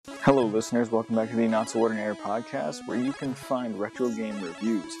Hello listeners, welcome back to the Not So Ordinary podcast, where you can find retro game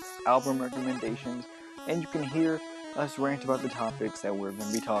reviews, album recommendations, and you can hear us rant about the topics that we're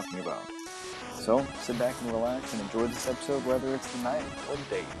going to be talking about. So, sit back and relax and enjoy this episode, whether it's the night or the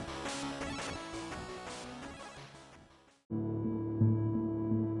day.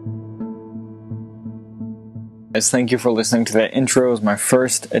 Guys, thank you for listening to that intro. It was my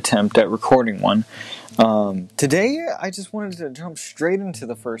first attempt at recording one. Today, I just wanted to jump straight into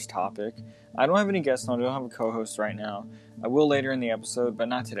the first topic. I don't have any guests on, I don't have a co-host right now. I will later in the episode, but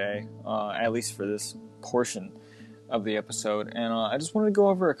not today, at least for this portion of the episode. And I just wanted to go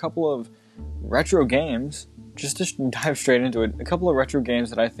over a couple of retro games, just to dive straight into it. A couple of retro games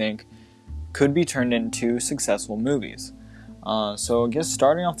that I think could be turned into successful movies. So I guess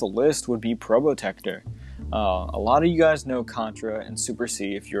starting off the list would be Probotector. A lot of you guys know Contra and Super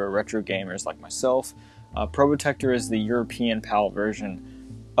C if you're retro gamers like myself. Probotector is the European PAL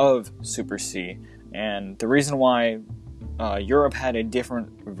version of Super C, and the reason why Europe had a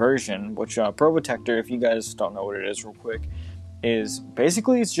different version, which Probotector, if you guys don't know what it is real quick, is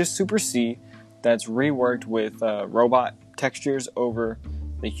basically it's just Super C that's reworked with robot textures over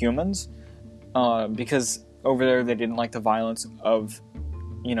the humans, because over there they didn't like the violence of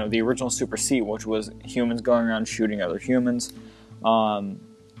the original Super C, which was humans going around shooting other humans.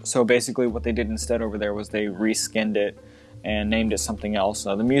 So basically what they did instead over there was they reskinned it and named it something else.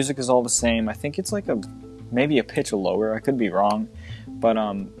 The music is all the same. I think it's like maybe a pitch lower. I could be wrong. But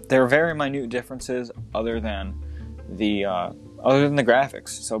there are very minute differences other than the graphics.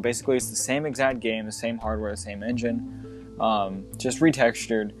 So basically it's the same exact game, the same hardware, the same engine, just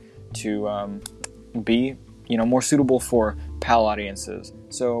retextured to be more suitable for PAL audiences.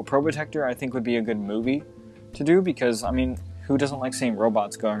 So Probotector, I think, would be a good movie to do because, who doesn't like seeing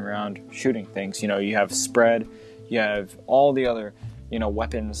robots going around shooting things? You have Spread, you have all the other,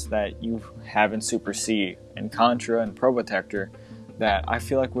 weapons that you have in Super C and Contra and Probotector that I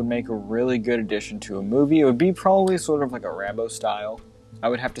feel like would make a really good addition to a movie. It would be probably sort of like a Rambo style, I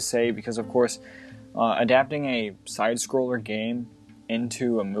would have to say, because, of course, adapting a side-scroller game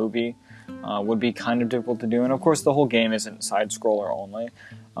into a movie would be kind of difficult to do, and of course the whole game isn't side-scroller only,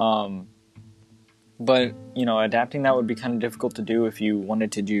 but adapting that would be kind of difficult to do if you wanted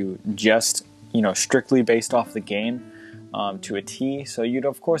to do just strictly based off the game to a T, so you'd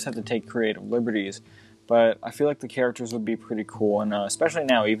of course have to take creative liberties, but I feel like the characters would be pretty cool, and especially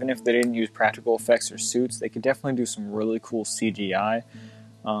now, even if they didn't use practical effects or suits, they could definitely do some really cool CGI,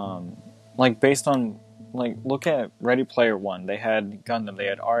 based on look at Ready Player One. They had Gundam. They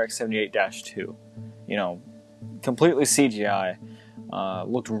had RX-78-2. Completely CGI.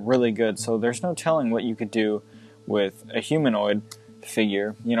 Looked really good. So there's no telling what you could do with a humanoid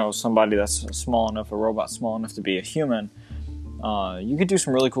figure. Somebody that's small enough, a robot small enough to be a human. You could do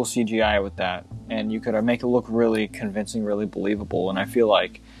some really cool CGI with that, and you could make it look really convincing, really believable. And I feel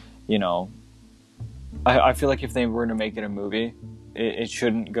like, I feel like if they were to make it a movie, it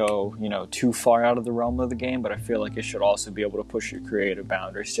shouldn't go, too far out of the realm of the game, but I feel like it should also be able to push your creative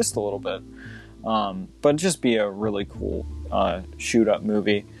boundaries just a little bit. But just be a really cool shoot-up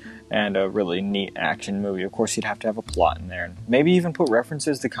movie and a really neat action movie. Of course, you'd have to have a plot in there, and maybe even put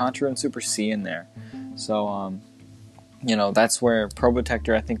references to Contra and Super C in there. So, that's where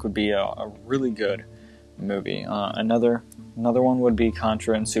Probotector, I think, would be a really good movie. Another one would be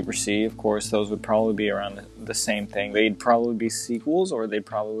Contra and Super C. Of course, those would probably be around the same thing. They'd probably be sequels, or they'd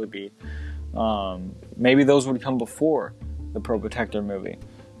probably be maybe those would come before the Probotector movie.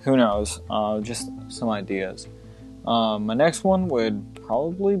 Who knows? Just some ideas. My next one would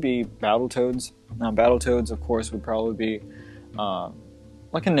probably be Battletoads. Now, Battletoads, of course, would probably be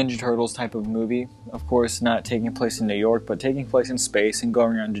like a Ninja Turtles type of movie. Of course, not taking place in New York, but taking place in space and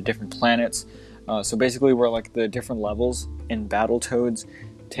going around to different planets. So basically where the different levels in Battletoads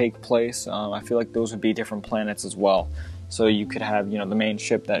take place, I feel like those would be different planets as well. So you could have, the main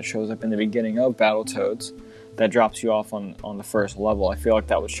ship that shows up in the beginning of Battletoads that drops you off on the first level. I feel like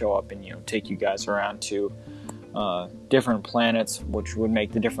that would show up and, take you guys around to different planets, which would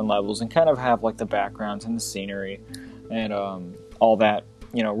make the different levels and kind of have the backgrounds and the scenery and all that,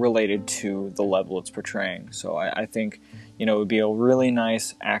 related to the level it's portraying. So I think, it would be a really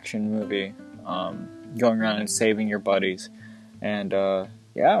nice action movie. Going around and saving your buddies, and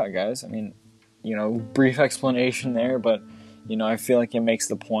yeah, guys. Brief explanation there, but I feel like it makes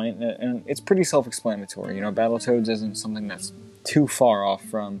the point, and it's pretty self-explanatory. Battletoads isn't something that's too far off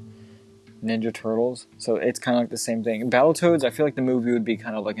from Ninja Turtles, so it's kind of like the same thing. Battletoads, I feel like the movie would be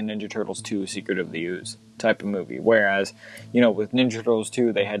kind of like a Ninja Turtles 2 Secret of the Ooze type of movie, whereas, with Ninja Turtles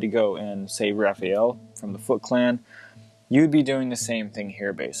 2, they had to go and save Raphael from the Foot Clan, you'd be doing the same thing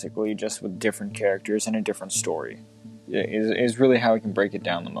here, basically, just with different characters and a different story. Is really how I can break it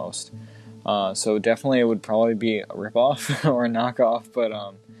down the most. So definitely it would probably be a ripoff or a knockoff, but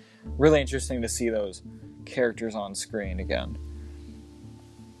really interesting to see those characters on screen again.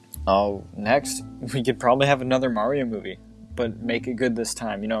 Next, we could probably have another Mario movie, but make it good this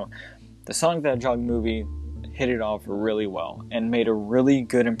time. The Sonic the Hedgehog movie hit it off really well and made a really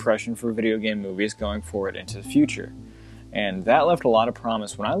good impression for video game movies going forward into the future. And that left a lot of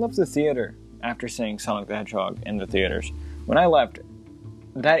promise. When I left the theater after seeing Sonic the Hedgehog in the theaters, when I left,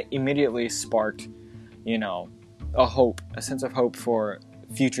 that immediately sparked, a sense of hope for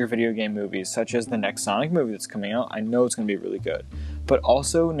future video game movies, such as the next Sonic movie that's coming out. I know it's going to be really good. But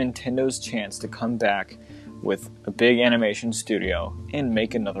also Nintendo's chance to come back with a big animation studio and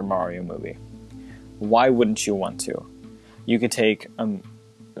make another Mario movie. Why wouldn't you want to? You could take a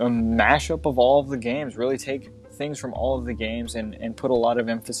mashup of all of the games, really take things from all of the games and put a lot of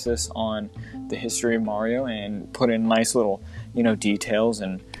emphasis on the history of Mario and put in nice little, details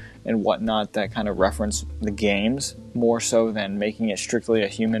and whatnot that kind of reference the games more so than making it strictly a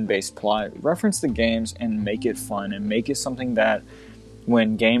human-based plot. Reference the games and make it fun and make it something that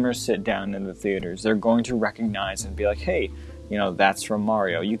when gamers sit down in the theaters, they're going to recognize and be like, hey, that's from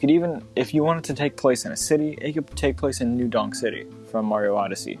Mario. You could even, if you wanted to take place in a city, it could take place in New Donk City from Mario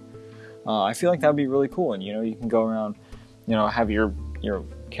Odyssey. I feel like that would be really cool, and you can go around, have your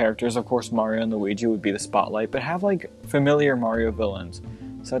characters, of course, Mario and Luigi would be the spotlight, but have like familiar Mario villains,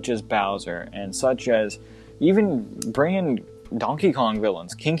 such as Bowser, and such as even bring in Donkey Kong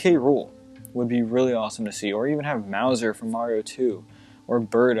villains. King K. Rool would be really awesome to see, or even have Mauser from Mario 2, or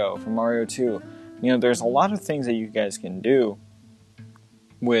Birdo from Mario 2. There's a lot of things that you guys can do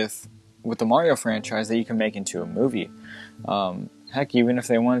with the Mario franchise that you can make into a movie. Heck, even if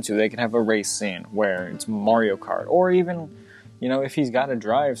they wanted to, they could have a race scene where it's Mario Kart, or even, if he's got to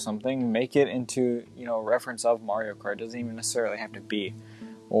drive something, make it into, a reference of Mario Kart. It doesn't even necessarily have to be,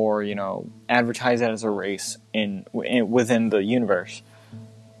 or, advertise that as a race within the universe.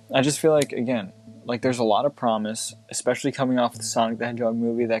 I just feel like, again, there's a lot of promise, especially coming off the Sonic the Hedgehog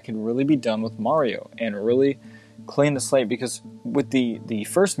movie, that could really be done with Mario and really clean the slate, because with the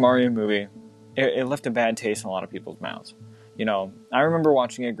first Mario movie, it left a bad taste in a lot of people's mouths. I remember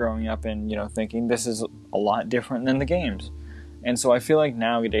watching it growing up and, thinking this is a lot different than the games. And so I feel like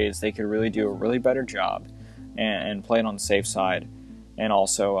nowadays they could really do a really better job and play it on the safe side, and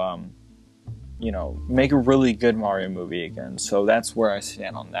also, make a really good Mario movie again. So that's where I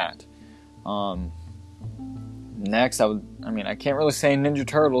stand on that. Next, I can't really say Ninja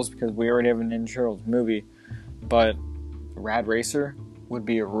Turtles because we already have a Ninja Turtles movie, but Rad Racer would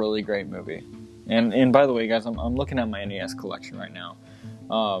be a really great movie. And by the way, guys, I'm looking at my NES collection right now,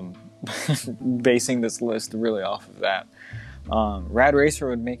 basing this list really off of that. Rad Racer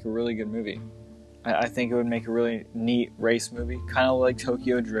would make a really good movie. I think it would make a really neat race movie, kind of like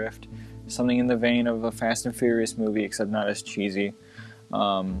Tokyo Drift, something in the vein of a Fast and Furious movie, except not as cheesy.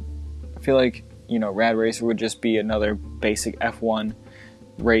 I feel like, Rad Racer would just be another basic F1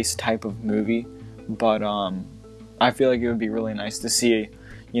 race type of movie, but I feel like it would be really nice to see,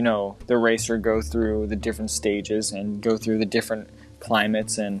 the racer go through the different stages and go through the different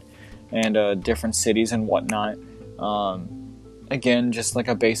climates and different cities and whatnot. Again, just like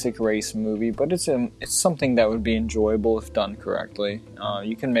a basic race movie, but it's something that would be enjoyable if done correctly.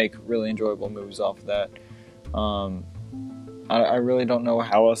 You can make really enjoyable movies off of that. I really don't know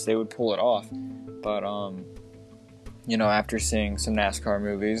how else they would pull it off, but after seeing some NASCAR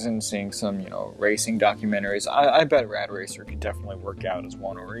movies and seeing some racing documentaries, I bet Rad Racer could definitely work out as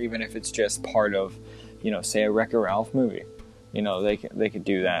one, or even if it's just part of say a Wreck-It Ralph movie, they could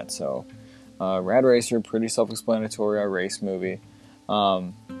do that. So Rad Racer, pretty self-explanatory, a race movie.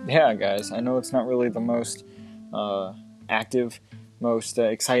 Yeah, guys, I know it's not really the most active, most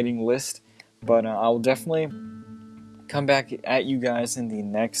exciting list, but I'll definitely come back at you guys in the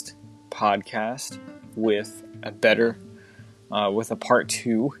next podcast with a part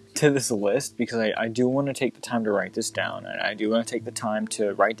 2 to this list, because I do want to take the time to write this down, and I do want to take the time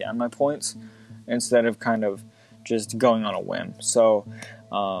to write down my points instead of kind of just going on a whim. So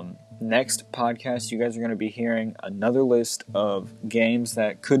next podcast, you guys are going to be hearing another list of games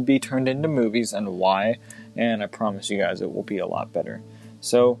that could be turned into movies and why, and I promise you guys it will be a lot better.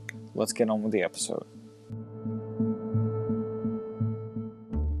 So let's get on with the episode.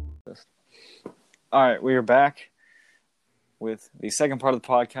 Alright, we are back with the second part of the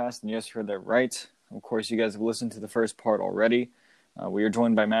podcast, and yes, you heard that right. Of course, you guys have listened to the first part already. We are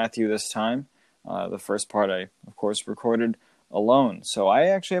joined by Matthew this time. The first part I, of course, recorded alone. So I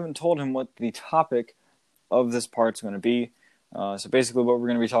actually haven't told him what the topic of this part's going to be. So basically what we're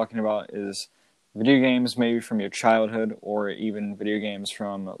going to be talking about is video games maybe from your childhood or even video games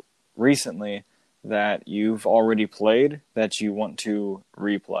from recently that you've already played that you want to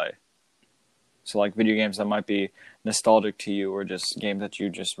replay. So like video games that might be nostalgic to you or just games that you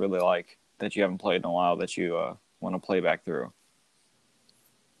just really like that you haven't played in a while that you want to play back through.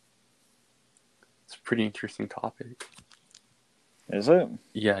 It's a pretty interesting topic. Is it?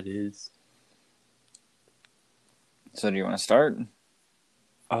 Yeah, it is. So do you want to start?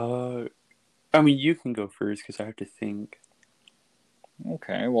 I mean, you can go first because I have to think.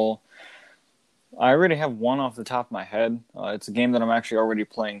 Okay, well, I already have one off the top of my head. It's a game that I'm actually already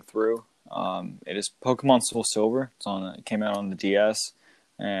playing through. It is Pokemon Soul Silver. It came out on the DS,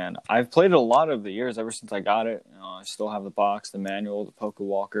 and I've played it a lot over the years ever since I got it. I still have the box, the manual, the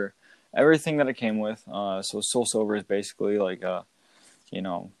Pokewalker, everything that it came with. So Soul Silver is basically like a,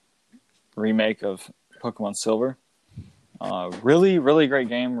 remake of Pokemon Silver. Really, really great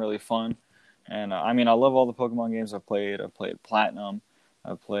game, really fun. And I love all the Pokemon games I've played. I've played Platinum.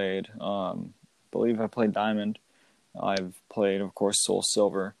 I've played, believe I played Diamond. I've played, of course, Soul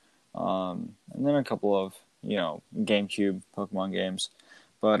Silver. And then a couple of, GameCube Pokemon games.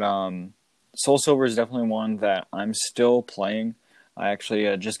 But Soul Silver is definitely one that I'm still playing. I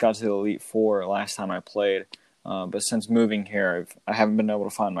actually just got to the Elite Four last time I played. But since moving here, I haven't been able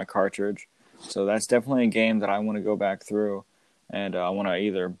to find my cartridge. So that's definitely a game that I want to go back through. And I want to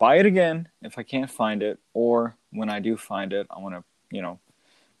either buy it again if I can't find it, or when I do find it, I want to,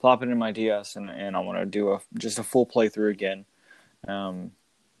 plop it in my DS and I want to do just a full playthrough again.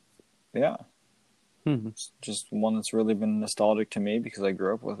 Yeah. It's just one that's really been nostalgic to me because I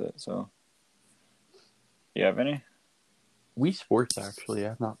grew up with it. So, you have any? Wii Sports, actually. I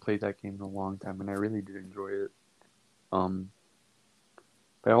have not played that game in a long time, and I really did enjoy it.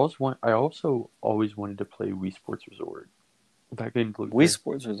 But I also always wanted to play Wii Sports Resort. That game looked Wii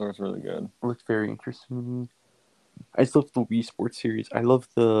Sports Resort's really good. It looked very interesting to me. I just love the Wii Sports series. I love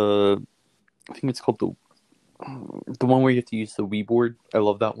I think it's called the one where you have to use the Wii board. I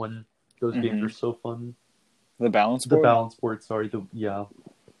love that one. Those games are so fun. The balance board? The balance board, sorry.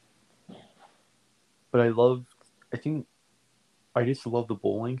 But I just love the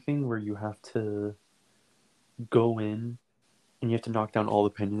bowling thing where you have to go in and you have to knock down all the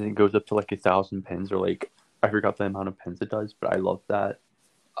pins and it goes up to like 1,000 pins or like, I forgot the amount of pins it does, but I love that.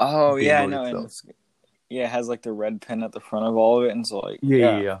 Oh, yeah, I know. And it has like the red pin at the front of all of it. And so like,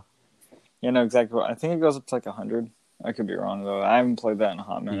 Yeah. Yeah, no, exactly. I think it goes up to like 100. I could be wrong, though. I haven't played that in a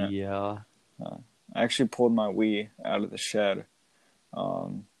hot minute. Yeah. I actually pulled my Wii out of the shed.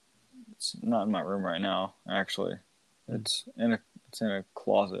 It's not in my room right now, actually. It's in a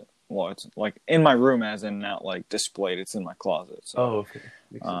closet. Well, it's like in my room, as in not like displayed. It's in my closet. So. Oh, okay.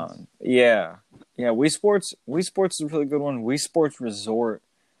 Makes sense. Yeah. Wii Sports is a really good one. Wii Sports Resort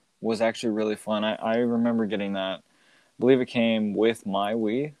was actually really fun. I remember getting that. I believe it came with my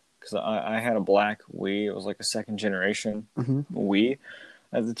Wii because I had a black Wii. It was like a second generation Wii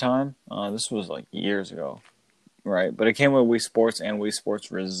at the time. This was like years ago, right? But it came with Wii Sports and Wii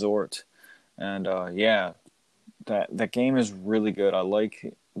Sports Resort, and that game is really good. I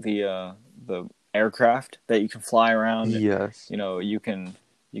like the aircraft that you can fly around. Yes. You can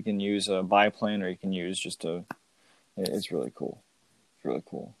use a biplane or you can use it's really cool. It's really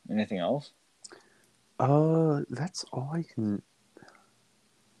cool. Anything else? That's all I can.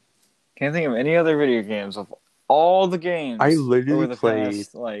 Can't think of any other video games of all the games I literally over the played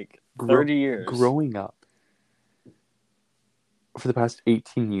past, like 30 years. Growing up for the past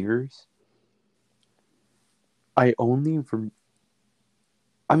 18 years, I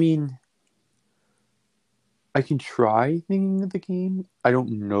can try thinking of the game. I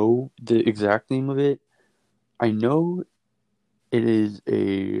don't know the exact name of it. I know it is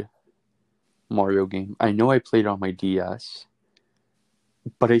a Mario game. I know I played it on my DS.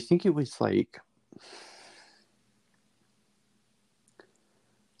 But I think it was like...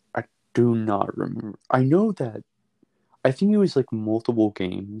 I do not remember. I know that... I think it was like multiple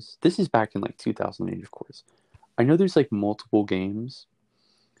games. This is back in like 2008, of course. I know there's like multiple games.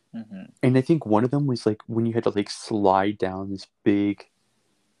 And I think one of them was like when you had to like slide down this big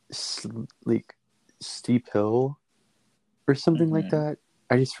like steep hill or something like that.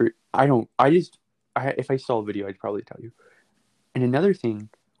 If I saw a video, I'd probably tell you. And another thing,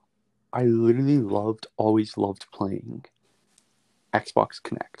 I literally always loved playing Xbox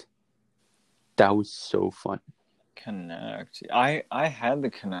Connect. That was so fun. Connect. I had the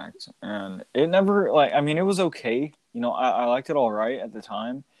Connect, and it never, it was okay. I liked it all right at the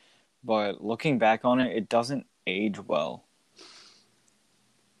time, but looking back on it, it doesn't age well.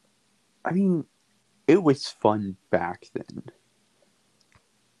 I mean, it was fun back then.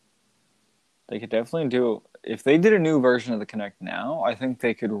 They could definitely do. If they did a new version of the Kinect now, I think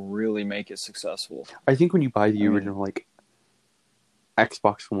they could really make it successful. I think when you buy the I mean, original like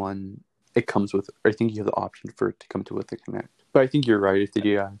Xbox One, it comes with. I think you have the option for it to come to with the Kinect. But I think you're right. If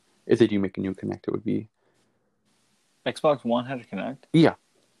they do make a new Kinect, it would be. Xbox One had a Kinect? Yeah.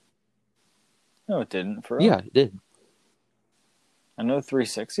 No, it didn't. For real? Yeah, it did. I know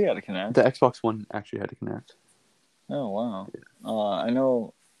 360 had a Kinect. The Xbox One actually had a Kinect. Oh, wow. I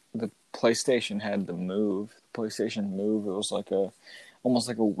know the PlayStation had the Move. The PlayStation Move, it was like almost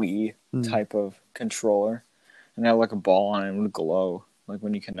like a Wii type of controller. And it had like a ball on it and it would glow, like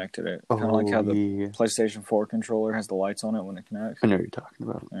when you connected it. Kind of like how the PlayStation 4 controller has the lights on it when it connects. I know what you're talking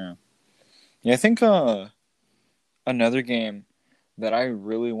about. Yeah. Yeah, I think another game that I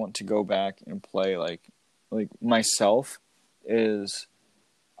really want to go back and play, like myself, is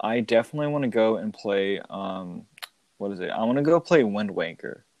I definitely want to go and play. What is it? I want to go play Wind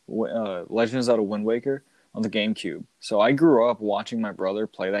Waker, Legend of Zelda Wind Waker on the GameCube. So I grew up watching my brother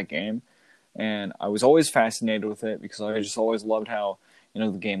play that game, and I was always fascinated with it because I just always loved how the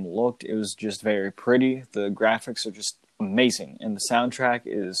game looked. It was just very pretty. The graphics are just amazing, and the soundtrack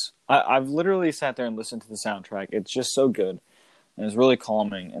is. I've literally sat there and listened to the soundtrack. It's just so good, and it's really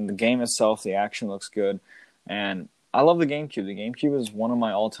calming. And the game itself, the action looks good, and I love the GameCube. The GameCube is one of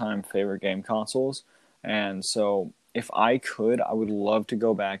my all-time favorite game consoles, and so if I could, I would love to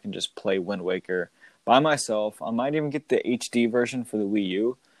go back and just play Wind Waker by myself. I might even get the HD version for the Wii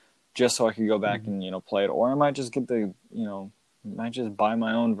U, just so I could go back and play it. Or I might just get might just buy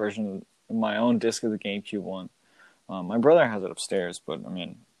my own version, my own disc of the GameCube one. My brother has it upstairs, but I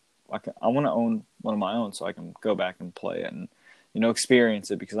mean, I want to own one of my own so I can go back and play it and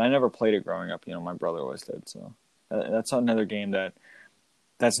experience it because I never played it growing up. My brother always did. So that's another game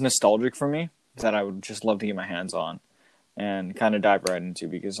that's nostalgic for me that I would just love to get my hands on and kind of dive right into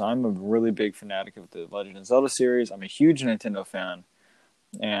because I'm a really big fanatic of the Legend of Zelda series. I'm a huge Nintendo fan,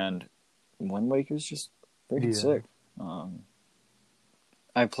 and Wind Waker is just freaking sick.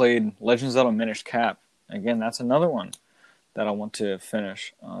 I played Legend of Zelda Minish Cap. Again, that's another one that I want to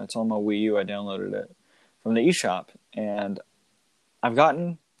finish. It's on my Wii U. I downloaded it from the eShop, and I've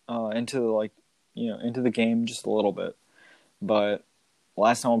gotten into the game just a little bit, but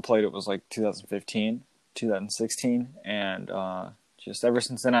last time I played it was like 2015, 2016, and just ever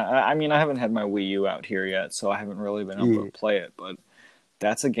since then, I mean, I haven't had my Wii U out here yet, so I haven't really been able to play it, but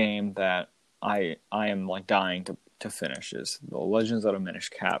that's a game that I am like dying to finish, is the Legends of Minish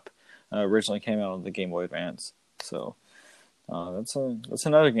Cap. Originally came out on the Game Boy Advance, so that's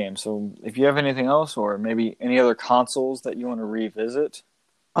another game. So if you have anything else, or maybe any other consoles that you want to revisit,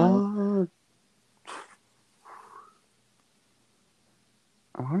 I'm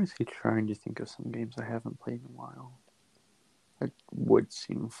honestly trying to think of some games I haven't played in a while. That would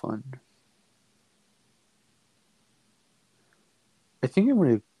seem fun. I think I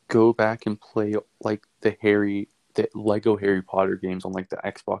want to go back and play like the Lego Harry Potter games on like the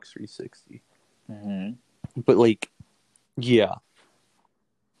Xbox 360. But like, yeah,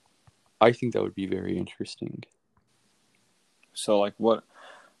 I think that would be very interesting. So like what?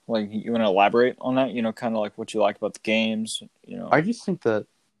 Like, you want to elaborate on that? Kind of like what you like about the games. I just think that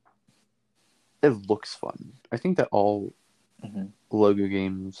it looks fun. I think that all Lego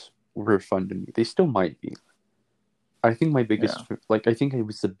games were fun to me. They still might be. I think my biggest, I think it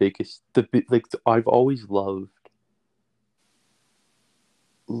was the biggest. I've always loved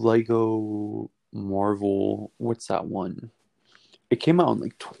Lego Marvel. What's that one? It came out in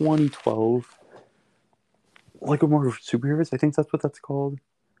like 2012. Lego Marvel Superheroes. I think that's what that's called.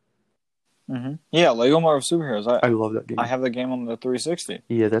 Yeah, Lego Marvel Superheroes. I love that game. I have the game on the 360.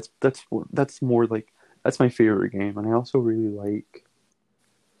 Yeah, that's more like that's my favorite game, and I also really like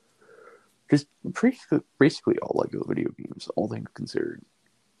just basically all Lego video games, all things considered.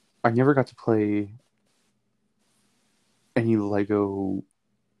 I never got to play any Lego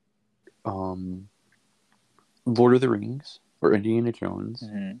Lord of the Rings or Indiana Jones.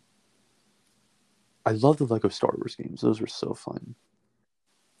 I love the Lego Star Wars games. Those were so fun.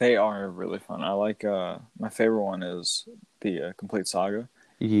 They are really fun. I like my favorite one is the Complete Saga.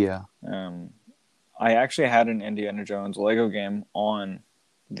 Yeah. I actually had an Indiana Jones Lego game on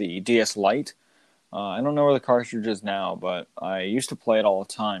the DS Lite. I don't know where the cartridge is now, but I used to play it all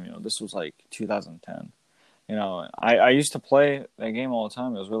the time. This was like 2010. I used to play that game all the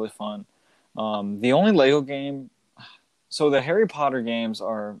time. It was really fun. The only Lego game, so the Harry Potter games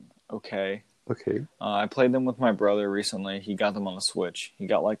are okay. Okay. I played them with my brother recently. He got them on the Switch. He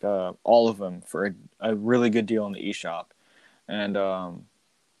got like all of them for a really good deal in the eShop, and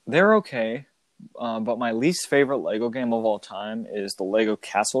they're okay. but my least favorite Lego game of all time is the Lego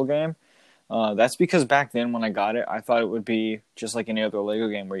Castle game. That's because back then when I got it, I thought it would be just like any other Lego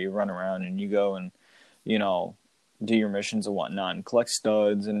game where you run around and you go and, you know, do your missions and whatnot and collect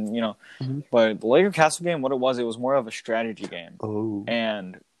studs and, you know. Mm-hmm. But the Lego Castle game, what it was more of a strategy game. Oh.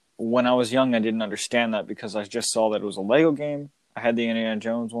 And when I was young, I didn't understand that because I just saw that it was a Lego game. I had the Indiana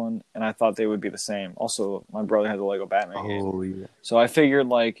Jones one, and I thought they would be the same. Also, my brother had the Lego Batman game. Oh, yeah. So I figured,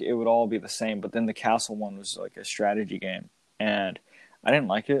 like, it would all be the same. But then the Castle one was, like, a strategy game. And I didn't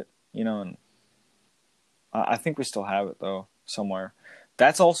like it, you know, and I think we still have it, though, somewhere.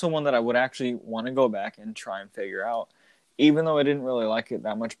 That's also one that I would actually want to go back and try and figure out. Even though I didn't really like it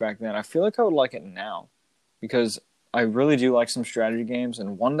that much back then, I feel like I would like it now. Because I really do like some strategy games,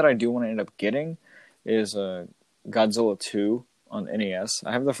 and one that I do want to end up getting is Godzilla 2 on NES.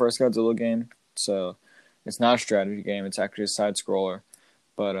 I have the first Godzilla game, so it's not a strategy game. It's actually a side-scroller.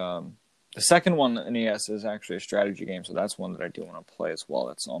 But the second one on NES is actually a strategy game, so that's one that I do want to play as well.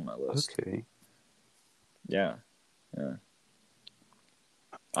 That's on my list. Okay. Yeah.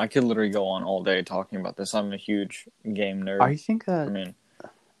 I could literally go on all day talking about this. I'm a huge game nerd. I think that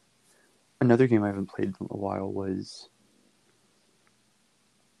another game I haven't played in a while was...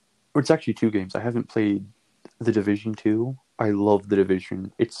 Or it's actually two games. I haven't played The Division 2. I love The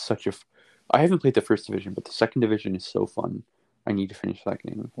Division. It's such a... I haven't played the first Division, but the second Division is so fun. I need to finish that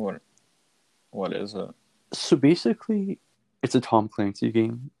game. What is it? So basically, it's a Tom Clancy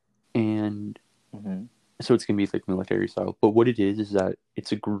game, and so it's going to be like military style. But what it is that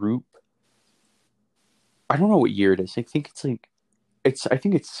it's a group... I don't know what year it is. I think it's like... I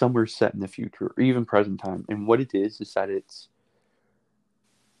think it's somewhere set in the future, or even present time. And what it is that it's...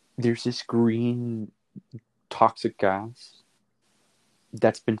 There's this green toxic gas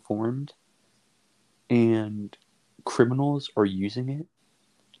that's been formed, and criminals are using it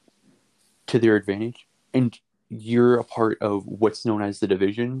to their advantage. And you're a part of what's known as the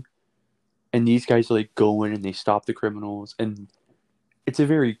Division. And these guys like go in and they stop the criminals. And it's a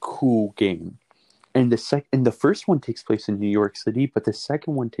very cool game. And the first one takes place in New York City, but the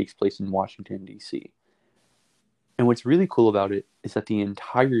second one takes place in Washington, D.C. And what's really cool about it is that the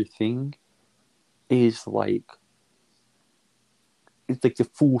entire thing is like... It's like the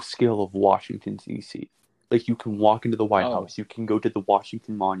full scale of Washington, D.C. Like, you can walk into the White House. You can go to the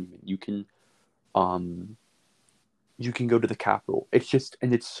Washington Monument. You can go to the Capitol. It's just...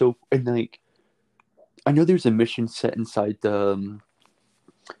 And it's so... And, like... I know there's a mission set inside the...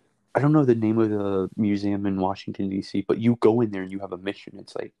 I don't know the name of the museum in Washington, D.C., but you go in there and you have a mission.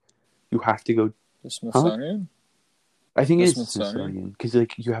 It's like... You have to go... The Smithsonian? I think it's Smithsonian. Because,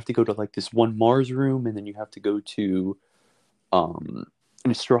 like, you have to go to, like, this one Mars room, and then you have to go to... an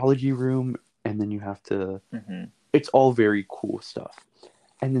astrology room, and then you have to... It's all very cool stuff.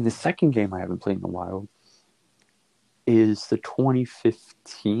 And then the second game I haven't played in a while is the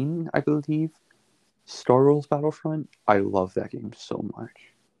 2015, I believe, Star Wars Battlefront. I love that game so much.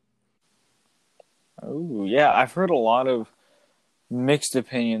 Oh, yeah. I've heard a lot of mixed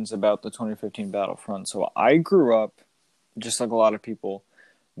opinions about the 2015 Battlefront. So I grew up, just like a lot of people,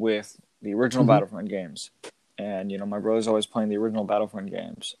 with the original Battlefront games. And, you know, my brother's always playing the original Battlefront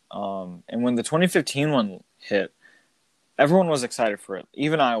games. And when the 2015 one hit, everyone was excited for it.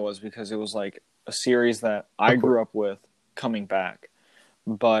 Even I was, because it was like a series that I grew up with coming back.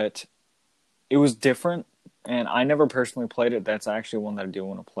 But it was different, and I never personally played it. That's actually one that I do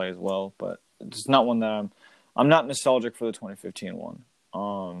want to play as well. But it's not one that I'm not nostalgic for the 2015 one.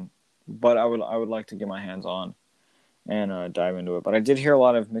 But I would like to get my hands on and dive into it. But I did hear a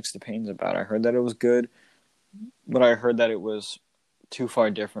lot of mixed opinions about it. I heard that it was good, but I heard that it was too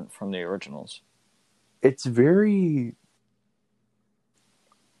far different from the originals. It's very...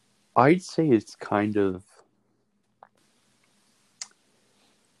 I'd say it's kind of...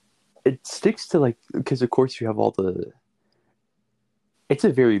 It sticks to, like... Because, of course, you have all the... It's a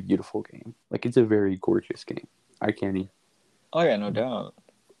very beautiful game. Like, it's a very gorgeous game. I can't even... Oh, yeah, no doubt.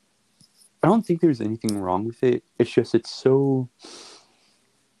 I don't think there's anything wrong with it. It's just, it's so...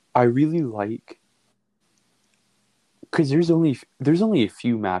 I really like... Because there's only a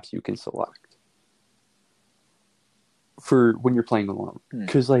few maps you can select for when you're playing alone.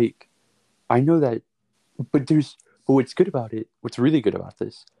 Because, like, I know that... But what's good about it, what's really good about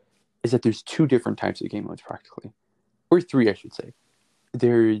this, is that there's two different types of game modes, practically. Or three, I should say.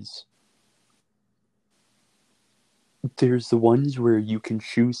 There's the ones where you can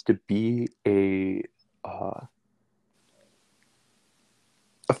choose to be a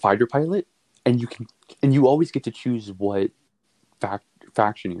fighter pilot, and you always get to choose what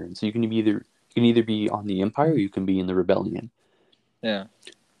faction you're in. So you can either be on the Empire, or you can be in the Rebellion. Yeah.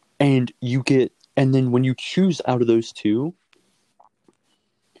 And then when you choose out of those two,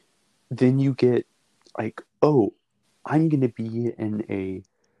 then you get like, oh, I'm going to be in a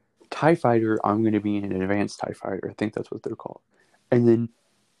TIE fighter, I'm going to be in an advanced TIE fighter. I think that's what they're called. And then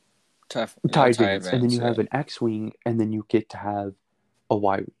TIE Advance. And then you have an X-Wing, and then you get to have a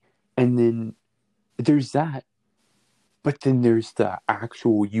Y-Wing. And then there's that. But then there's the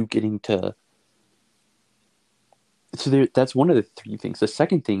actual you getting to... So that's one of the three things. The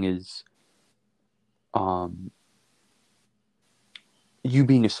second thing is you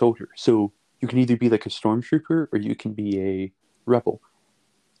being a soldier. So you can either be like a stormtrooper or you can be a rebel.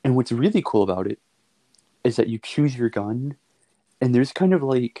 And what's really cool about it is that you choose your gun, and there's kind of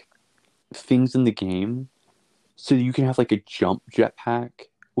like things in the game. So you can have like a jump jetpack,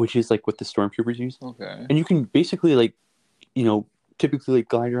 which is like what the stormtroopers use. Okay. And you can basically like, typically like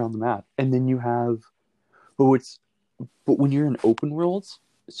glide around the map. And then you have, but when you're in open worlds,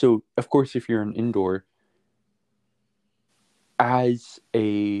 so of course if you're an indoor, as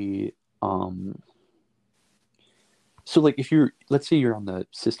a so like let's say you're on the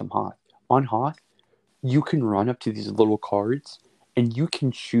system Hoth. On Hoth, you can run up to these little cards and you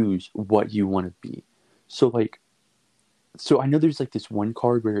can choose what you want to be. So I know there's like this one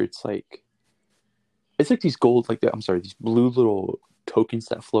card where it's like these gold, these blue little tokens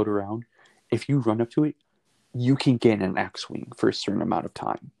that float around. If you run up to it, you can get an X-Wing for a certain amount of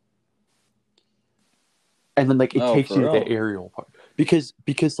time. And then it takes you to the aerial part. Because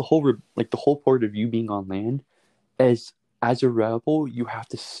the whole part of you being on land, as a rebel, you have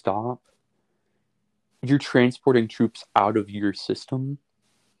to stop. You're transporting troops out of your system,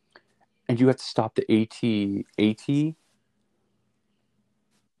 and you have to stop the AT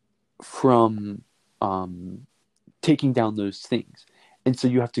from taking down those things. And so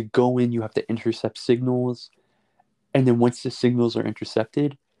you have to go in, you have to intercept signals, and then once the signals are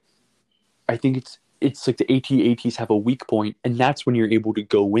intercepted, I think it's like the AT-ATs have a weak point, and that's when you're able to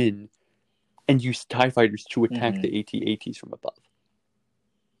go in and use TIE fighters to attack the AT-ATs from above.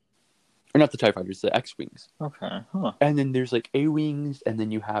 Or not the TIE fighters, the X-Wings. Okay, huh. And then there's like A-Wings, and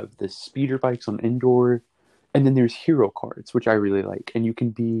then you have the speeder bikes on indoor, and then there's hero cards, which I really like. And you can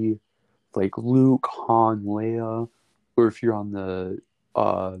be like Luke, Han, Leia, or if you're on the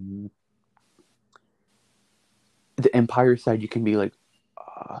Empire side, you can be like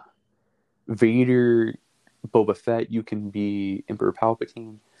Vader, Boba Fett. You can be Emperor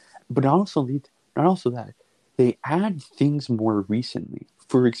Palpatine. But not also that, they add things more recently.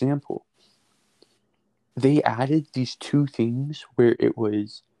 For example, they added these two things where it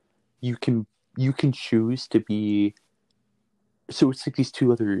was you can choose to be. So it's like these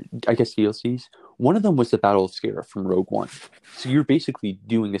two other, I guess, DLCs. One of them was the Battle of Scarif from Rogue One. So you're basically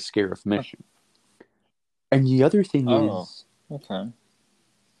doing a Scarif mission. And the other thing is, okay,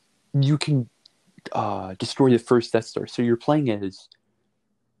 you can destroy the first Death Star. So you're playing as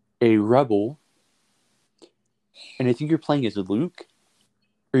a rebel, and I think you're playing as Luke,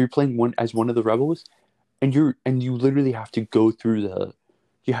 or you're playing as one of the rebels, and you literally have to go through the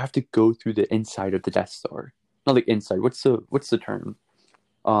inside of the Death Star. Not like inside. What's the term?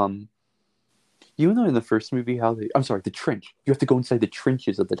 You know in the first movie the trench. You have to go inside the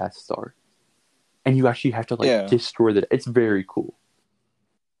trenches of the Death Star, and you actually have to destroy that. It's very cool.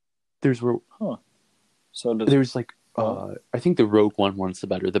 There's I think the Rogue One one's the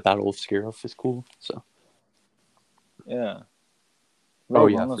better. The Battle of Scarif is cool. So yeah,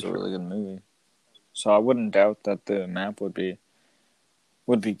 Rogue One was a really good movie. So I wouldn't doubt that the map would be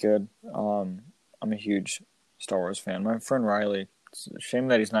good. I'm a huge Star Wars fan. My friend Riley, it's a shame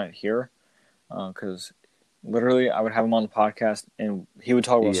that he's not here, because literally I would have him on the podcast and he would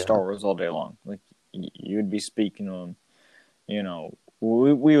talk about Star Wars all day long. Like you would be speaking to him,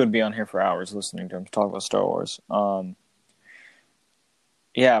 we would be on here for hours listening to him talk about Star Wars.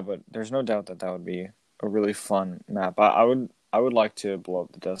 Yeah, but there's no doubt that would be a really fun map. I would like to blow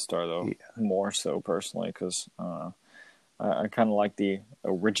up the Death Star though, more so personally, because I kind of like the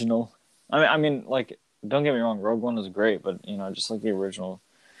original. I mean, like, don't get me wrong, Rogue One was great, but just like the original,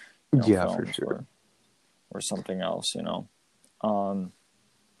 films for sure, or something else,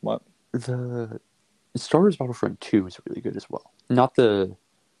 What? The Star Wars Battlefront 2 is really good as well. Not the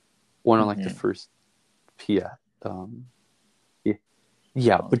one on like the first but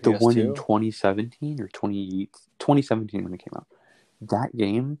the one in 2017 or 2017 when it came out. That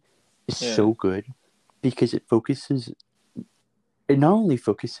game is so good because it not only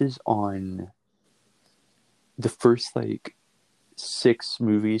focuses on the first 6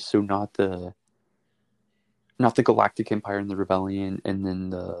 movies, so not the Galactic Empire and the Rebellion, and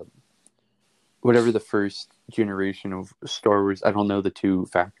then whatever the first generation of Star Wars. I don't know the two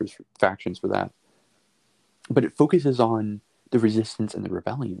factions for that, but it focuses on the Resistance and the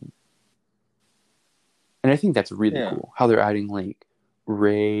Rebellion, and I think that's really cool. How they're adding like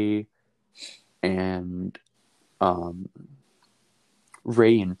Rey and Poe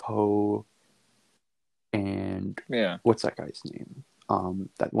and what's that guy's name?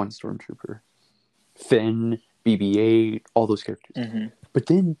 That one stormtrooper, Finn, BB-8, all those characters. Mm-hmm. But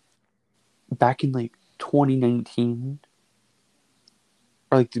then back in like 2019,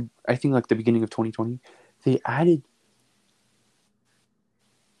 or like I think like the beginning of 2020, they actually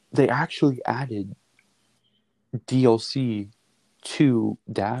added DLC to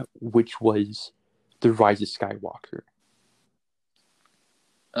that, which was the Rise of Skywalker.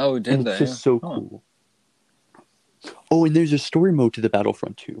 Oh, did and they? It's just so cool. Oh, and there's a story mode to the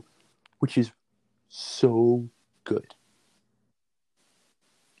Battlefront 2, which is so good.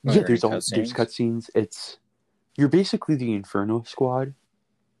 Yeah, there's cutscenes. You're basically the Inferno Squad,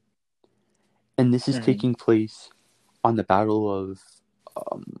 and this is taking place on the Battle of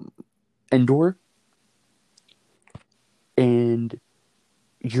Endor, and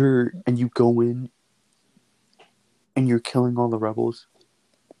you go in and you're killing all the rebels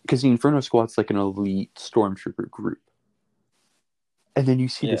because the Inferno Squad's like an elite stormtrooper group, and then you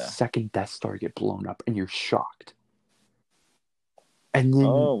see the second Death Star get blown up, and you're shocked. And then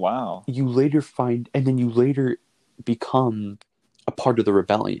you later become a part of the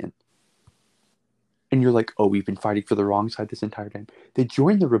rebellion. And you're like, oh, we've been fighting for the wrong side this entire time. They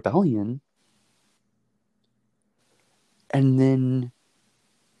join the rebellion. And then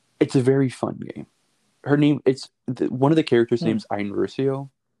it's a very fun game. One of the characters' name's Ayn Versio.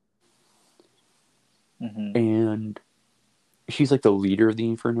 Mm-hmm. And she's like the leader of the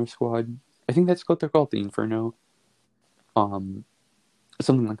Inferno Squad. I think that's what they're called, the Inferno.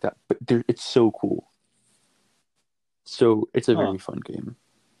 Something like that. But it's so cool. So it's a very fun game.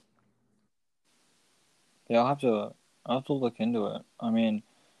 Yeah, I'll have to look into it. I mean,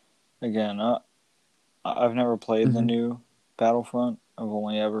 again, I've never played the new Battlefront.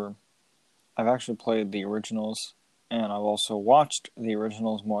 I've actually played the originals, and I've also watched the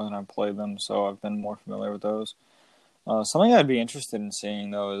originals more than I've played them, so I've been more familiar with those. Something I'd be interested in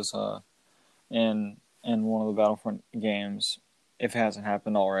seeing, though, is in one of the Battlefront games, if it hasn't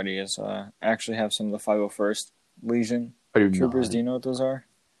happened already, is actually have some of the 501st Legion troopers. Do you know what those are?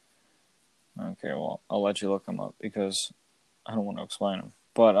 Okay, well, I'll let you look them up because I don't want to explain them.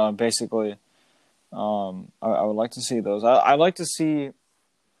 But basically, I would like to see those. I'd like to see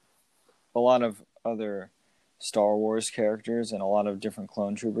a lot of other Star Wars characters and a lot of different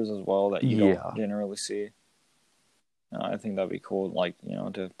clone troopers as well that you don't generally see. I think that'd be cool, like,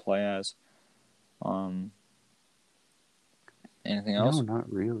 to play as. Anything else? No,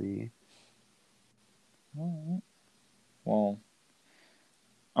 not really. Well,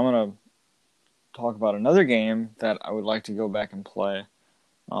 I'm going to talk about another game that I would like to go back and play.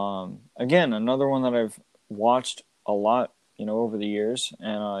 Again, another one that I've watched a lot, over the years,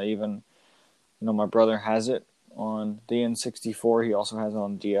 and even, my brother has it on the N64. He also has it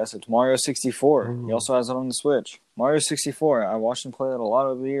on DS. It's Mario 64. Ooh. He also has it on the Switch. Mario 64. I watched him play that a lot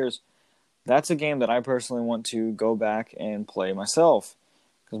over the years. That's a game that I personally want to go back and play myself,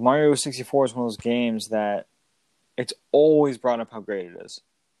 because Mario 64 is one of those games that it's always brought up how great it is.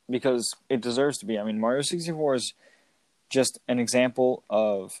 Because it deserves to be. I mean, Mario 64 is just an example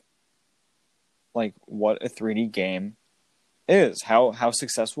of like what a 3D game is. How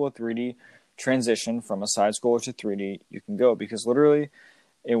successful a 3D transition from a side scroller to 3D you can go. Because literally,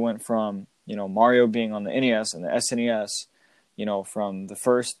 it went from Mario being on the NES and the SNES, from the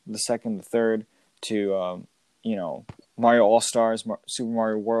first, the second, the third to Mario All Stars, Super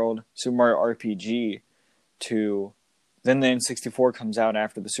Mario World, Super Mario RPG to. Then the N64 comes out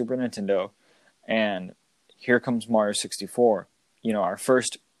after the Super Nintendo, and here comes Mario 64, our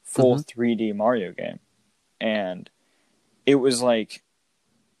first full 3D Mario game. And it was like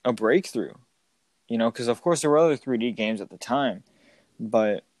a breakthrough, because of course there were other 3D games at the time,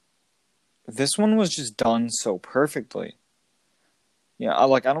 but this one was just done so perfectly.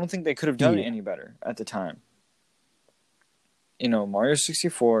 I don't think they could have done it any better at the time. Mario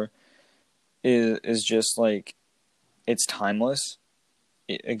 64 is just like, it's timeless.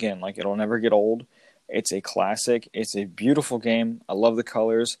 It'll never get old. It's a classic. It's a beautiful game. I love the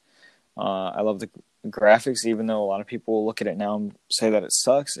colors. I love the graphics, even though a lot of people look at it now and say that it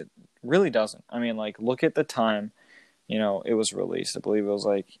sucks. It really doesn't. I mean, look at the time, it was released. I believe it was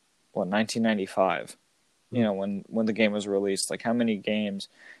 1995, when the game was released. How many games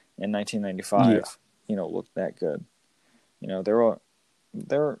in 1995, looked that good? There were,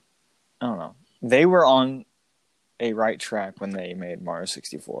 I don't know. they were on a right track when they made Mario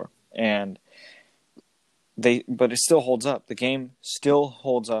 64, and but it still holds up. The game still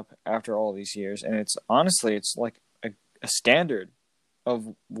holds up after all these years, and it's honestly, it's like a standard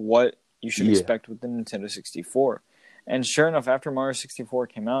of what you should expect with the Nintendo 64. And sure enough, after Mario 64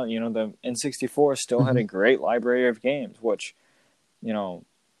 came out, the N64 still had a great library of games, which,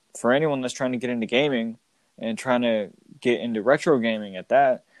 for anyone that's trying to get into gaming and trying to get into retro gaming at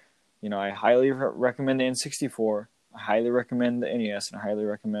that, I highly recommend the N64. I highly recommend the NES, and I highly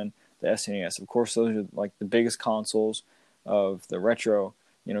recommend the SNES. Of course, those are like the biggest consoles of the retro,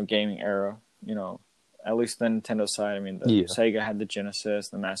 gaming era. At least the Nintendo side. I mean, the Sega had the Genesis,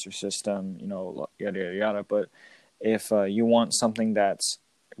 the Master System, yada yada yada. But if you want something that's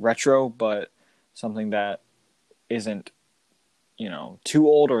retro, but something that isn't, too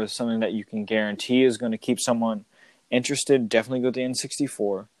old, or something that you can guarantee is going to keep someone interested, definitely go to the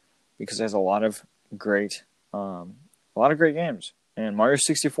N64, because it has a lot of great games. And Mario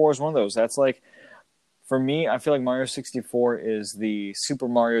 64 is one of those. That's like, for me, I feel like Mario 64 is the Super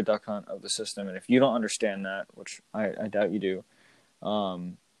Mario Duck Hunt of the system. And if you don't understand that, which I doubt you do,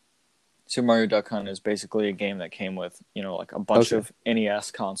 Super Mario Duck Hunt is basically a game that came with, like a bunch of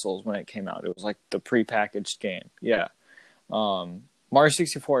NES consoles when it came out. It was like the prepackaged game. Yeah. Mario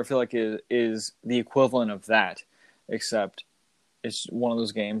 64, I feel like is the equivalent of that, except it's one of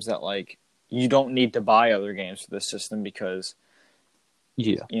those games that, like, you don't need to buy other games for this system because,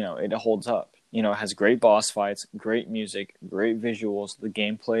 it holds up. It has great boss fights, great music, great visuals. The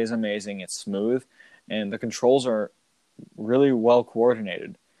gameplay is amazing. It's smooth, and the controls are really well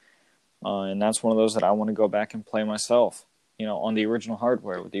coordinated. And that's one of those that I want to go back and play myself, on the original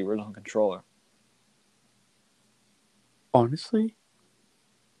hardware with the original controller. Honestly,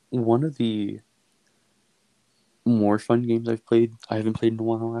 one of the more fun games I've played, I haven't played in a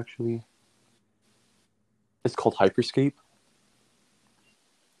while actually, it's called Hyperscape.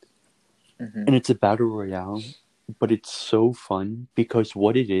 And it's a battle royale, but it's so fun because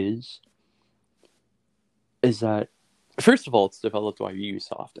what it is that, first of all, it's developed by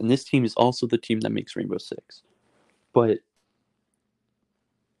Ubisoft, and this team is also the team that makes Rainbow Six. But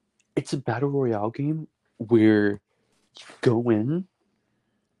it's a battle royale game where you go in,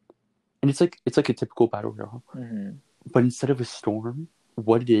 and it's like a typical battle royale, but instead of a storm,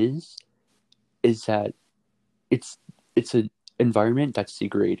 what it is that it's an environment that's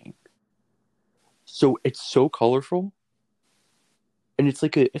degrading. So it's so colorful, and it's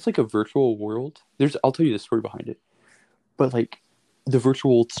like a virtual world. I'll tell you the story behind it, but like the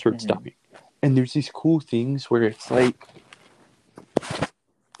virtual world starts dying, and there's these cool things where it's like,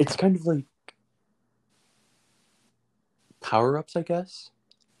 it's kind of like power-ups, I guess,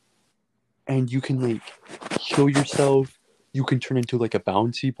 and you can like show yourself. You can turn into like a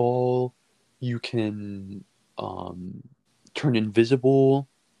bouncy ball. You can turn invisible.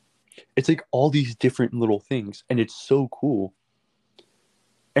 It's like all these different little things, and it's so cool.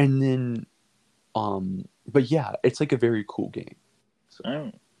 And then, but yeah, it's like a very cool game.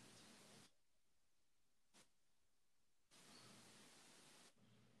 So.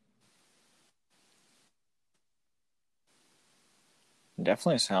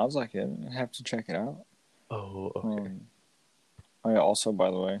 Definitely sounds like it. I have to check it out. Oh, okay. Yeah, also,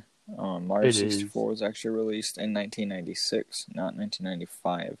 by the way, Mario 64 was actually released in 1996, not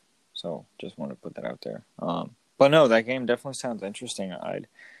 1995. So just want to put that out there. But no, that game definitely sounds interesting. I'd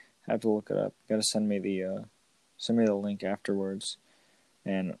have to look it up. You got to send me the link afterwards,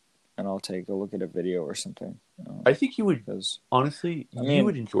 and I'll take a look at a video or something. I think you would, honestly, you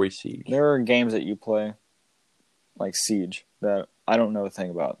would enjoy Siege. There are games that you play, like Siege, that I don't know a thing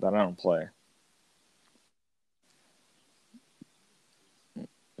about, that I don't play.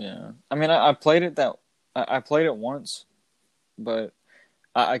 Yeah, I mean, I played it I played it once, but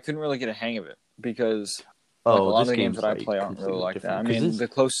I couldn't really get a hang of it because a lot of the games that I play aren't really like that. I mean, the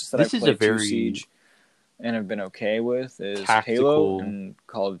closest that I played to Siege and have been okay with is Halo and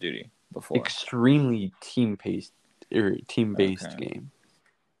Call of Duty before. Extremely team-based game.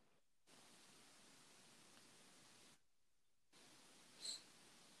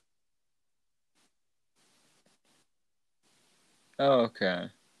 Oh, okay.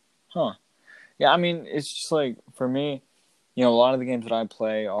 Huh. Yeah, I mean, it's just like, for me, a lot of the games that I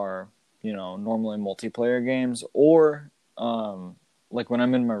play are, normally multiplayer games, or, like when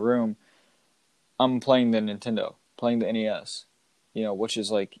I'm in my room, I'm playing the Nintendo, playing the NES, which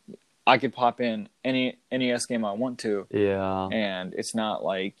is like, I could pop in any NES game I want to. Yeah. And it's not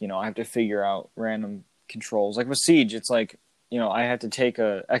like, I have to figure out random controls. Like with Siege, it's like, I have to take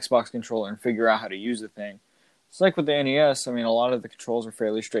a Xbox controller and figure out how to use the thing. It's like with the NES. I mean, a lot of the controls are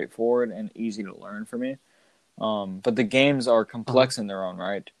fairly straightforward and easy to learn for me. But the games are complex in their own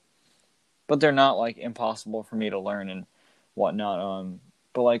right. But they're not like impossible for me to learn and whatnot.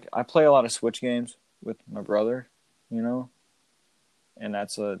 But like I play a lot of Switch games with my brother, and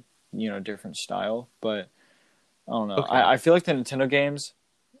that's a different style. But I don't know. Okay. I feel like the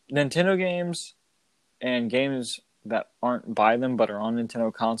Nintendo games and games that aren't by them but are on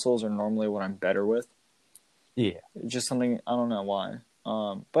Nintendo consoles are normally what I'm better with. Yeah. It's just something, I don't know why.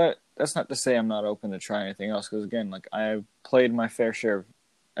 But that's not to say I'm not open to trying anything else, because again, like I've played my fair share of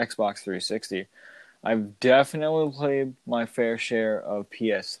Xbox 360. I've definitely played my fair share of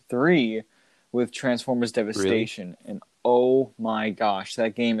PS3 with Transformers Devastation, Really? and oh my gosh,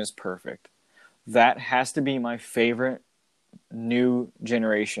 that game is perfect. That has to be my favorite new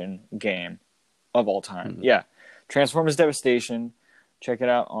generation game of all time. Mm. Yeah, Transformers Devastation. Check it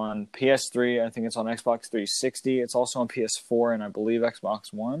out on PS3. I think it's on Xbox 360. It's also on PS4 and I believe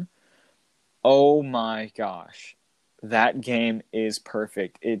Xbox One. Oh my gosh. That game is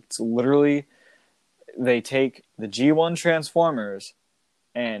perfect. It's literally, they take the G1 Transformers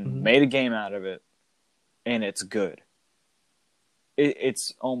and made a game out of it, and it's good.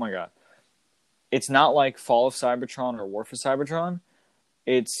 It's, oh my god. It's not like Fall of Cybertron or War for Cybertron.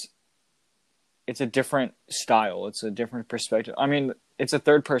 It's a different style. It's a different perspective. I mean, it's a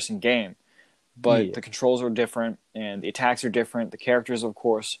third-person game, but the controls are different, and the attacks are different. The characters, of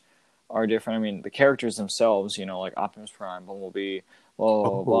course, are different. I mean, the characters themselves, like Optimus Prime, Bumblebee,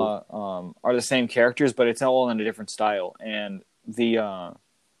 blah, blah, blah, are the same characters, but it's all in a different style. And the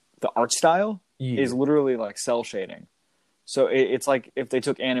art style is literally like cell shading. So it's like if they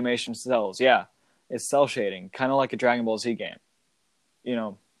took animation cells. Yeah, it's cell shading, kind of like a Dragon Ball Z game.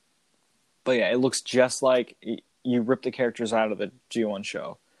 But yeah, it looks just like you ripped the characters out of the G1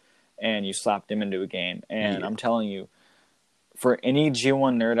 show and you slapped them into a game. And I'm telling you, for any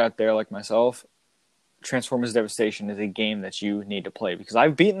G1 nerd out there like myself, Transformers Devastation is a game that you need to play, because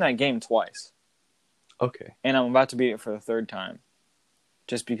I've beaten that game twice. Okay. And I'm about to beat it for the third time.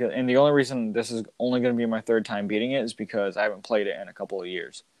 Just because, and the only reason this is only going to be my third time beating it is because I haven't played it in a couple of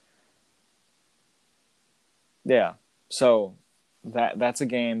years. Yeah. So that's a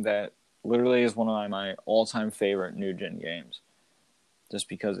game that literally is one of my all-time favorite new gen games, just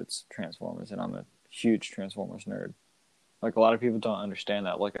because it's Transformers and I'm a huge Transformers nerd. Like, a lot of people don't understand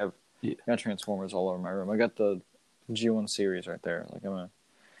that. Like, I've got Transformers all over my room. I got the G1 series right there. Like, I'm a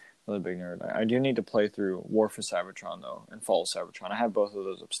really big nerd. I do need to play through War for Cybertron though, and Fall of Cybertron. I have both of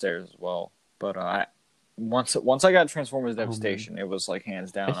those upstairs as well. But once I got Transformers Devastation, it was like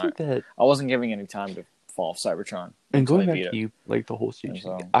hands down. I think that I wasn't giving any time to Fall of Cybertron. And going back to you, like the whole Siege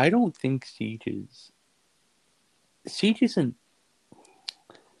thing, I don't think Siege isn't.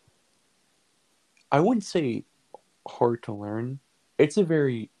 I wouldn't say hard to learn. It's a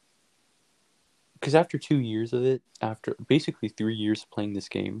very, because after 2 years of it, after basically 3 years playing this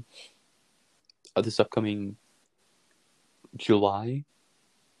game, this upcoming July,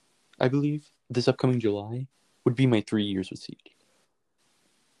 I believe, this upcoming July would be my 3 years with Siege.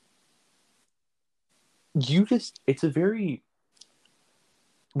 It's a very,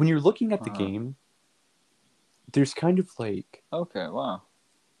 when you're looking at the game, there's kind of like, okay, wow,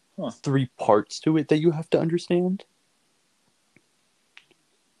 3 parts to it that you have to understand.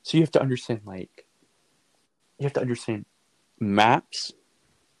 So you have to understand, maps.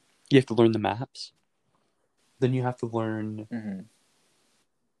 You have to learn the maps. Then you have to learn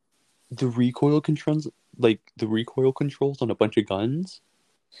the recoil controls, on a bunch of guns.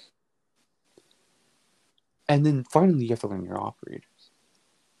 And then finally you have to learn your operators.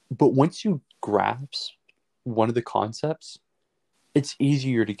 But once you grasp one of the concepts, it's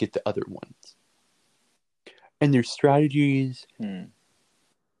easier to get the other ones. And there's strategies.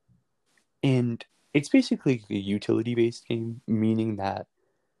 And it's basically a utility-based game, meaning that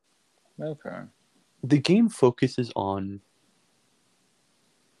the game focuses on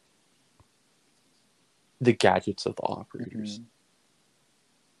the gadgets of the operators.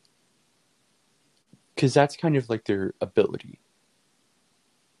 Because that's kind of like their ability.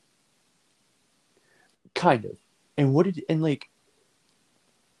 Kind of. And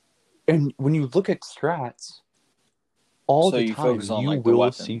when you look at strats, all the time you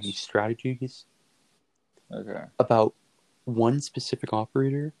will see these strategies about one specific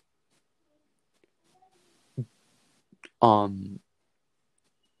operator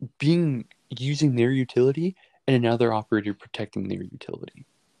using their utility and another operator protecting their utility.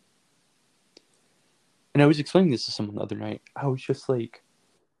 And I was explaining this to someone the other night. I was just like,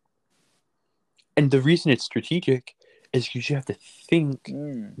 and the reason it's strategic is because you have to think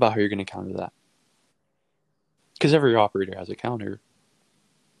about how you're going to counter that. because every operator has a counter.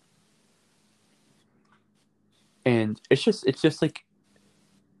 And it's just like,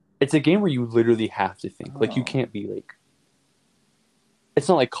 it's a game where you literally have to think. Like, you can't be like, it's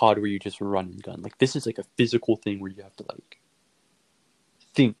not like COD where you just run and gun. Like, this is like a physical thing where you have to like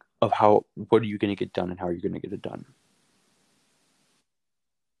think of what are you going to get done and how are you going to get it done.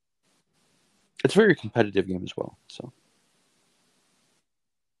 It's a very competitive game as well. So.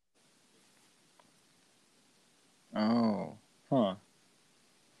 Oh, huh.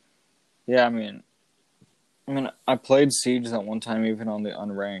 Yeah, I mean, I played Siege that one time, even on the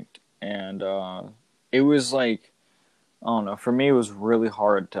unranked, and it was like, I don't know. For me, it was really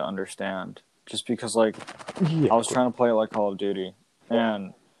hard to understand, just because like I was trying to play it like Call of Duty,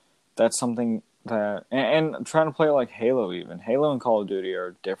 and that's something that, and trying to play it like Halo. Even Halo and Call of Duty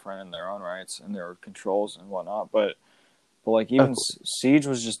are different in their own rights and their controls and whatnot, but like even Siege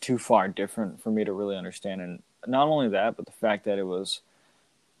was just too far different for me to really understand. And not only that, but the fact that it was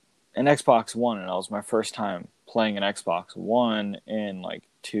an Xbox One, and that was my first time playing an Xbox One in like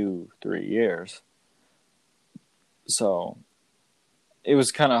 2-3 years. So it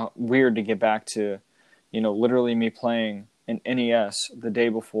was kind of weird to get back to, literally me playing an NES the day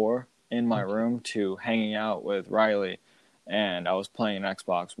before in my room to hanging out with Riley, and I was playing an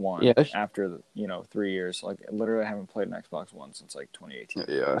Xbox One after 3 years. Like, literally, I haven't played an Xbox One since like 2018.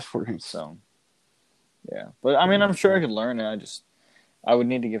 Yeah, so yeah, but I mean, I'm sure I could learn it. I would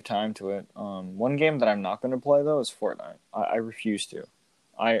need to give time to it. One game that I'm not going to play though is Fortnite. I refuse to.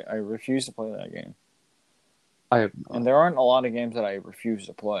 I refuse to play that game. I have not. And there aren't a lot of games that I refuse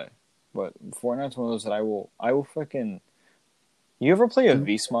to play, but Fortnite's one of those that I will fucking. You ever play a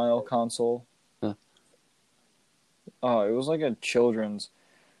V-Smile console? Huh. It was like a children's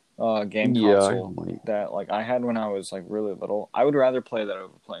game console that like I had when I was like really little. I would rather play that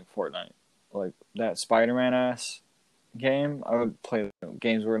over playing Fortnite. Like that Spider-Man ass game, I would play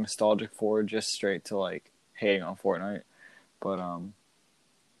games we're nostalgic for just straight to like hating on Fortnite. But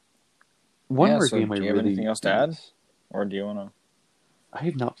one more game do you have anything else to add? Or do you wanna? I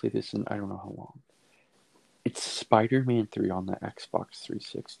have not played this in I don't know how long. It's Spider-Man 3 on the Xbox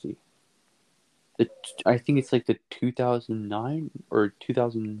 360. I think it's like the 2009 or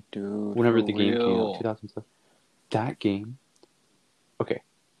 2000, whenever the game came out, 2007. That game. Okay,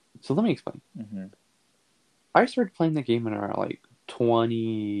 so let me explain. Mm-hmm. I started playing the game in around like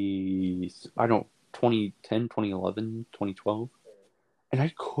 2010, 2011, 2012, and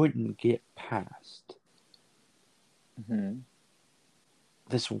I couldn't get past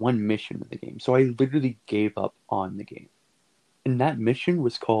this one mission in the game. So I literally gave up on the game. And that mission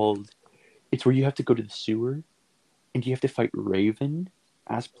was called, it's where you have to go to the sewer and you have to fight Raven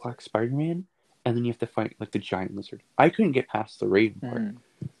as Black Spider-Man, and then you have to fight like the giant lizard. I couldn't get past the Raven part.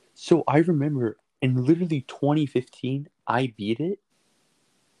 So I remember in literally 2015, I beat it,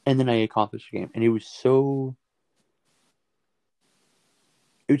 and then I accomplished the game. And it was so...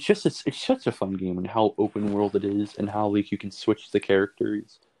 It's such a fun game, and how open world it is, and how like you can switch the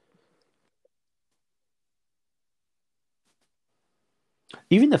characters.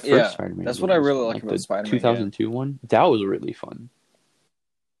 Even the first Spider-Man. That's what I really like about Spider-Man. 2002 one, that was really fun.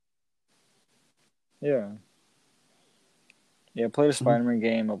 Yeah. Yeah, I played a Spider-Man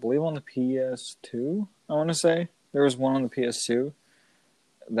game, I believe on the PS2, I want to say. There was one on the PS2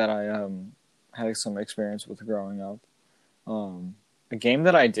 that I had some experience with growing up. A game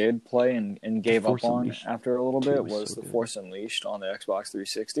that I did play and gave up on after a little bit was The Force Unleashed on the Xbox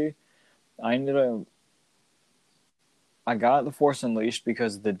 360. I got The Force Unleashed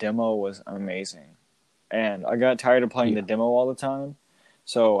because the demo was amazing. And I got tired of playing the demo all the time.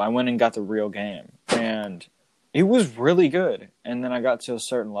 So I went and got the real game. And it was really good. And then I got to a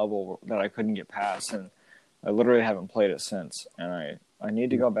certain level that I couldn't get past. And I literally haven't played it since. And I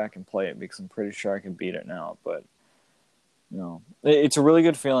need to go back and play it because I'm pretty sure I can beat it now. But, it's a really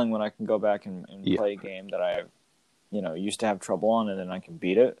good feeling when I can go back and play a game that I, used to have trouble on, and then I can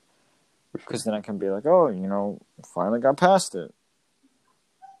beat it. Because then I can be like, oh, finally got past it.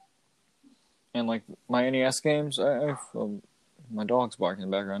 And like my NES games, my dog's barking in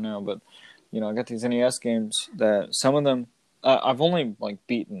the background now, but I got these NES games that some of them I've only like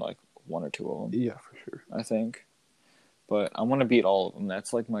beaten like one or two of them. Yeah, for sure. I think, but I want to beat all of them.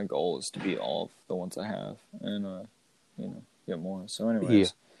 That's like my goal, is to beat all of the ones I have, and get more. So,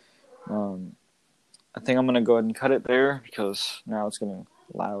 anyways, I think I'm gonna go ahead and cut it there because now it's getting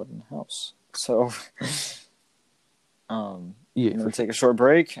loud in the house. So, I'm gonna take a short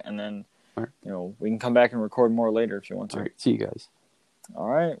break, and then we can come back and record more later if you want to. All right, see you guys. All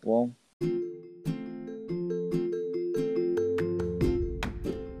right, well.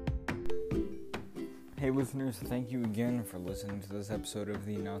 Hey, Hey listeners, thank you again for listening to this episode of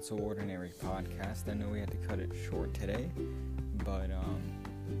the Not So Ordinary podcast. I know we had to cut it short today, but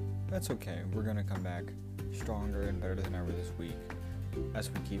that's okay. We're gonna come back stronger and better than ever this week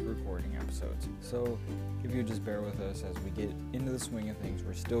as we keep recording episodes. So if you just bear with us as we get into the swing of things,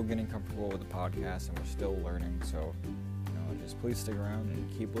 we're still getting comfortable with the podcast and we're still learning. So, just please stick around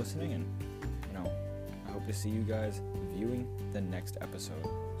and keep listening, and I hope to see you guys viewing the next episode.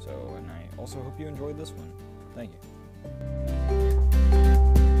 And I also hope you enjoyed this one. Thank you.